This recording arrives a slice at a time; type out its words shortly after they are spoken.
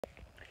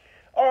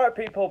Alright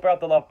people, Brad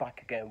the Lad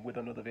back again with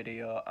another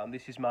video, and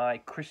this is my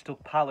Crystal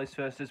Palace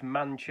versus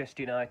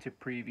Manchester United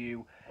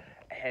preview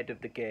ahead of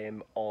the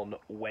game on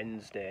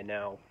Wednesday.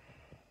 Now,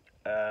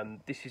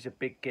 this is a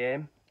big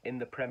game in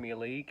the Premier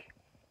League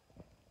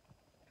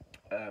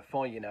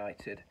for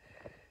United.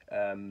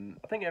 I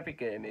think every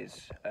game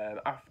is.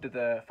 After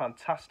the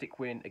fantastic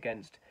win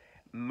against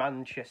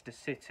Manchester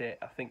City,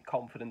 I think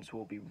confidence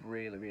will be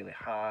really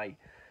high.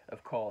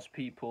 Of course,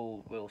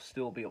 people will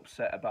still be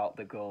upset about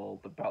the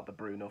goal, about the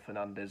Bruno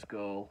Fernandes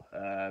goal.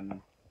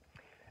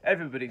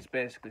 Everybody's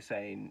basically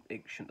saying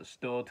it shouldn't have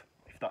stood.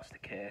 If that's the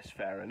case,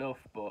 fair enough,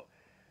 but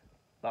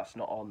that's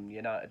not on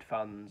United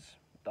fans.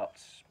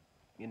 That's,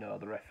 the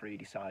referee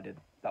decided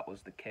that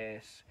was the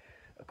case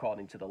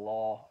according to the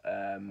law.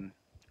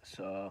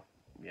 So,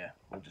 yeah,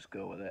 we'll just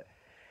go with it.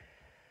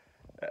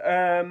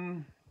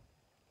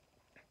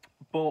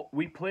 But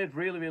we played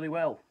really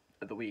well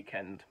at the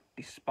weekend.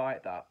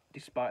 Despite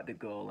the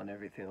goal and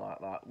everything like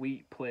that,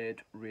 we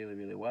played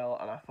really well,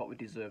 and I thought we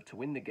deserved to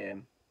win the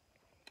game,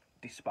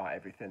 despite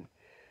everything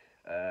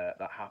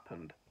that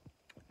happened.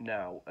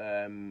 Now,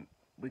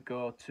 we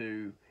go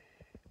to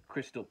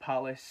Crystal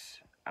Palace,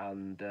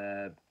 and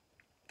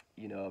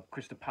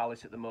Crystal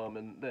Palace at the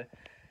moment,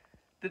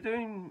 they're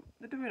doing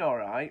all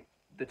right.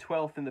 They're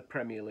 12th in the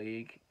Premier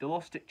League. They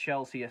lost at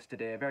Chelsea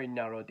yesterday, a very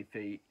narrow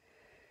defeat.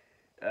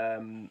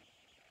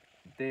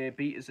 They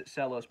beat us at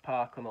Selhurst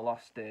Park on the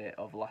last day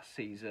of last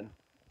season,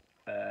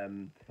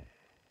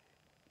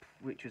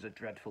 which was a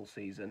dreadful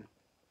season.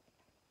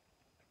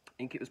 I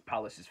think it was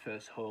Palace's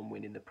first home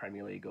win in the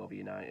Premier League over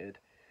United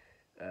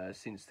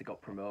since they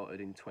got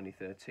promoted in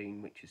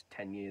 2013, which is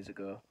 10 years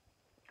ago.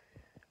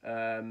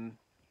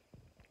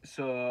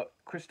 So,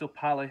 Crystal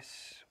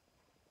Palace,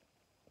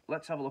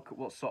 let's have a look at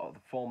what sort of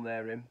the form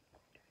they're in.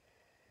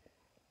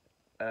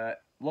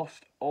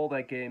 Lost all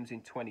their games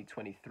in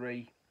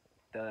 2023.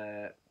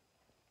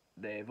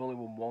 They've only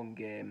won one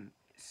game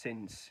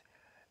since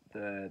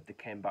they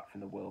came back from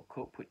the World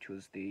Cup, which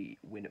was the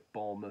win at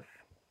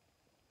Bournemouth.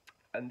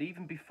 And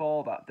even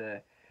before that,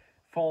 the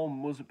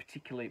form wasn't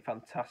particularly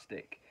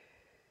fantastic.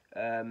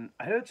 I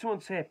heard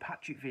someone say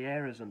Patrick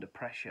Vieira's under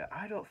pressure.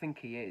 I don't think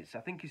he is. I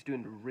think he's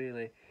doing a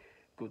really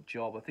good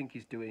job. I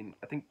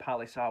think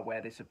Palace are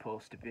where they're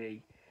supposed to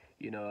be.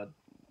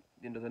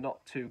 They're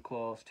not too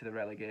close to the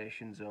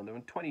relegation zone. They're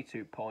on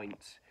 22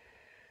 points.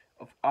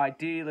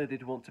 Ideally,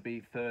 they'd want to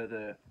be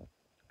further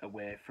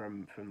away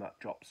from that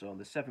drop zone.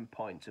 They're 7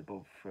 points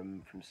above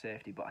from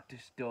safety, but I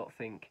just don't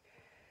think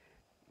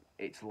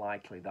it's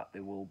likely that they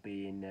will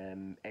be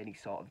in any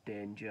sort of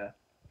danger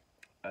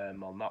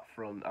on that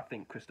front. I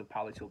think Crystal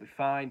Palace will be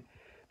fine.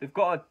 They've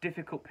got a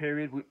difficult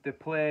period. They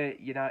play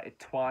United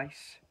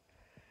twice.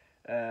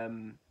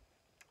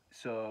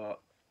 So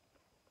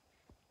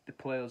they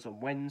play us on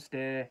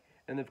Wednesday,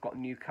 then they've got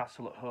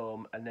Newcastle at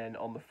home, and then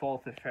on the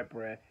 4th of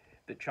February,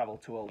 they travel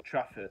to Old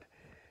Trafford.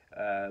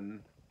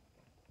 And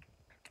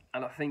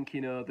I think,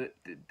 that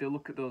they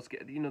look at those,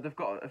 they've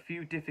got a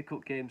few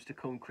difficult games to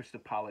come, Crystal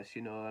Palace,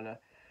 and I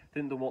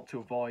think they want to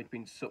avoid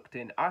being sucked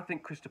in. I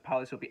think Crystal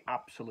Palace will be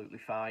absolutely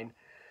fine.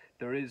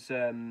 There is,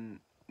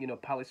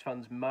 Palace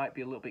fans might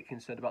be a little bit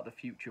concerned about the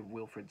future of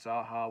Wilfried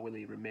Zaha. Will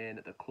he remain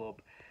at the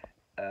club?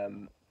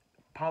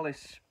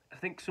 Palace, I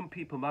think some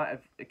people might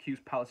have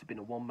accused Palace of being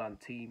a one-man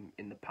team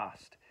in the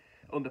past.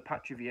 Under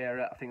Patrick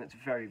Vieira, I think that's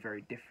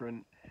very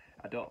different.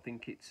 I don't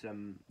think it's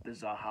the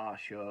Zaha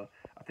show.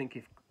 I think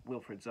if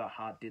Wilfried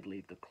Zaha did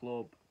leave the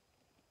club,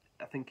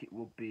 I think it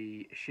would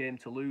be a shame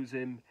to lose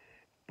him.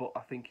 But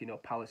I think,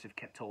 Palace have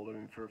kept hold of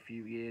him for a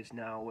few years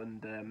now,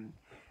 and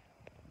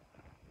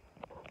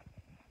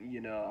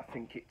I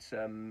think it's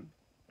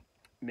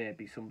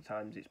maybe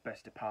sometimes it's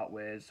best to part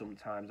ways.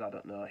 Sometimes, I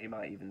don't know, he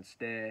might even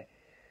stay.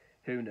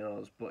 Who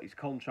knows? But his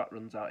contract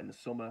runs out in the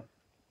summer.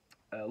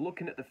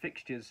 Looking at the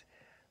fixtures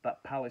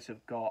that Palace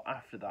have got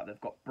after that, they've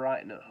got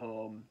Brighton at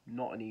home.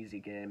 Not an easy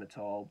game at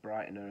all.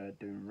 Brighton are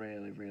doing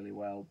really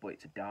well, but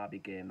it's a derby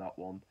game, that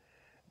one.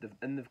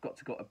 Then they've got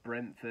to go to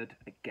Brentford,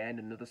 again,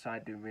 another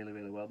side doing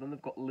really well. Then they've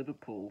got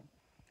Liverpool,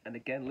 and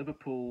again,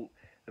 Liverpool,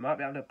 they might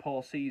be having a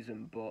poor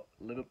season, but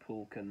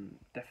Liverpool can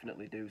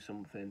definitely do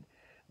something.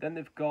 Then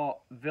they've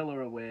got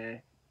Villa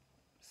away,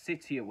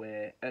 City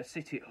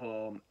at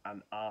home,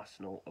 and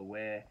Arsenal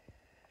away.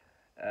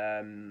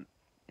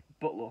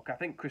 But look, I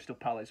think Crystal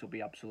Palace will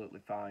be absolutely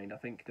fine. I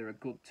think they're a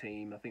good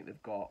team. I think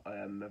they've got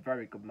a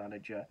very good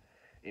manager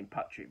in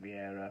Patrick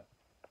Vieira.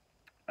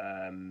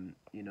 And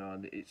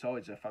it's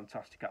always a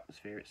fantastic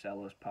atmosphere at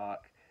Selhurst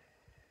Park.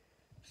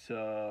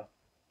 So,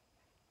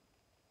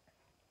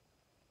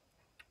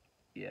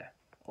 yeah,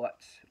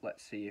 let's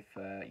see if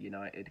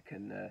United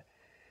can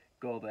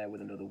go there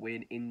with another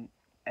win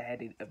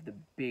ahead of the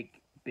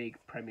big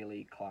Premier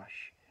League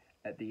clash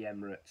at the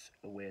Emirates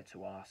away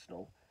to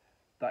Arsenal.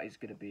 That is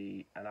going to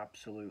be an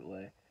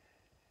absolutely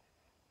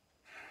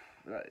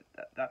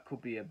that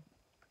could be a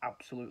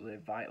absolutely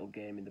vital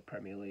game in the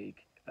Premier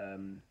League.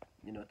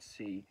 To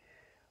see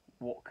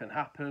what can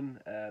happen.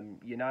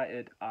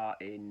 United are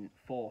in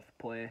 4th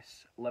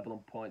place, level on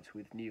points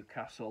with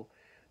Newcastle.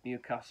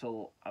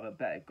 Newcastle have a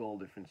better goal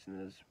difference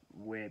than us,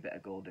 way better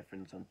goal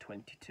difference on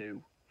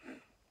 22.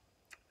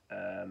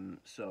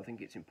 So I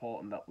think it's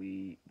important that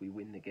we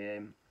win the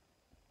game,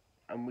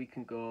 and we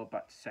can go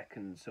back to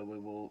second. So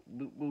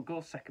we'll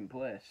go second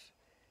place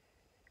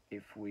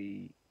if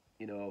we,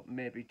 you know,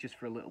 maybe just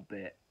for a little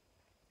bit,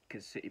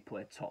 because City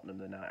play Tottenham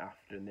the night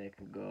after, and they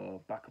can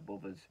go back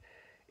above us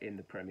in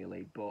the Premier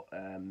League. But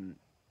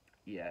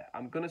yeah,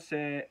 I'm gonna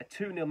say a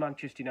 2-0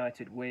 Manchester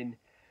United win.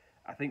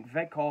 I think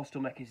Weghorst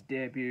will make his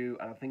debut,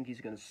 and I think he's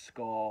going to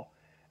score.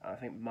 And I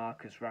think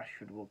Marcus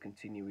Rashford will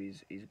continue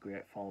his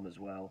great form as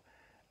well,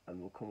 and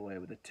we'll come away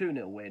with a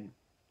 2-0 win.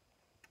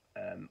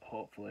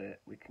 Hopefully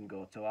we can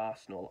go to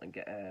Arsenal and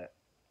get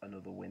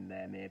another win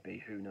there,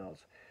 maybe, who knows.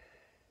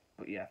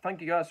 But yeah, thank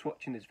you guys for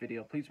watching this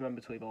video. Please remember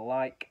to leave a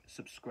like,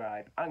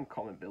 subscribe and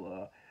comment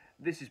below.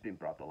 This has been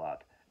Brad the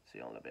Lad. See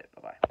you all in a bit.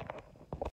 Bye bye.